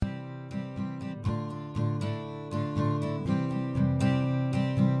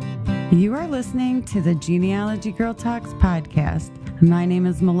You are listening to the Genealogy Girl Talks podcast. My name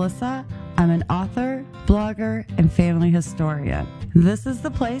is Melissa. I'm an author, blogger, and family historian. This is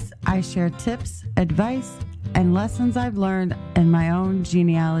the place I share tips, advice, and lessons I've learned in my own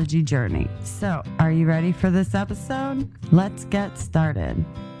genealogy journey. So, are you ready for this episode? Let's get started.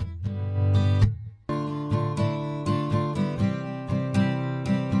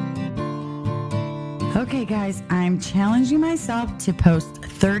 Okay, guys, I'm challenging myself to post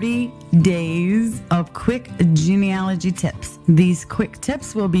 30 days of quick genealogy tips. These quick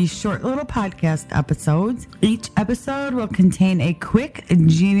tips will be short little podcast episodes. Each episode will contain a quick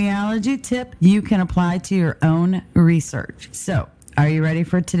genealogy tip you can apply to your own research. So, are you ready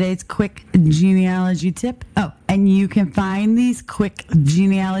for today's quick genealogy tip? Oh, and you can find these quick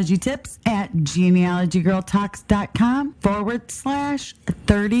genealogy tips at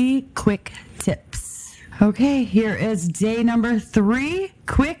genealogygirltalks.com/30 quick tips. Okay, here is day number 3,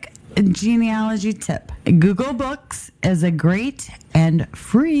 quick genealogy tip. Google Books is a great and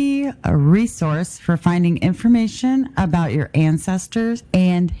free resource for finding information about your ancestors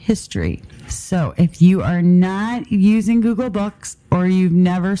and history. So if you are not using Google Books or you've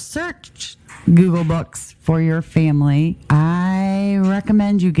never searched Google Books for your family, I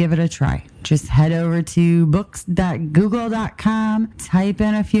recommend you give it a try. Just head over to books.google.com, type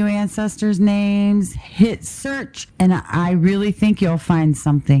in a few ancestors' names, hit search, and I really think you'll find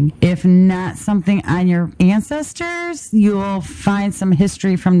something. If not something on your ancestors, you'll find some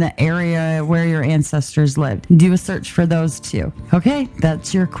history from the area where your ancestors lived. Do a search for those too. Okay,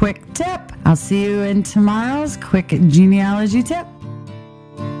 that's your quick tip. I'll see you in tomorrow's quick genealogy tip.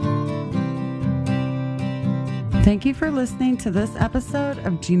 Thank you for listening to this episode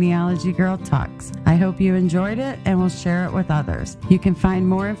of Genealogy Girl Talks. I hope you enjoyed it and will share it with others. You can find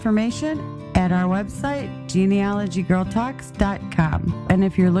more information at our website, genealogygirltalks.com. And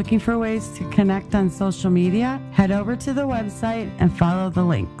if you're looking for ways to connect on social media, head over to the website and follow the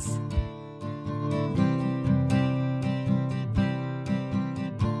links.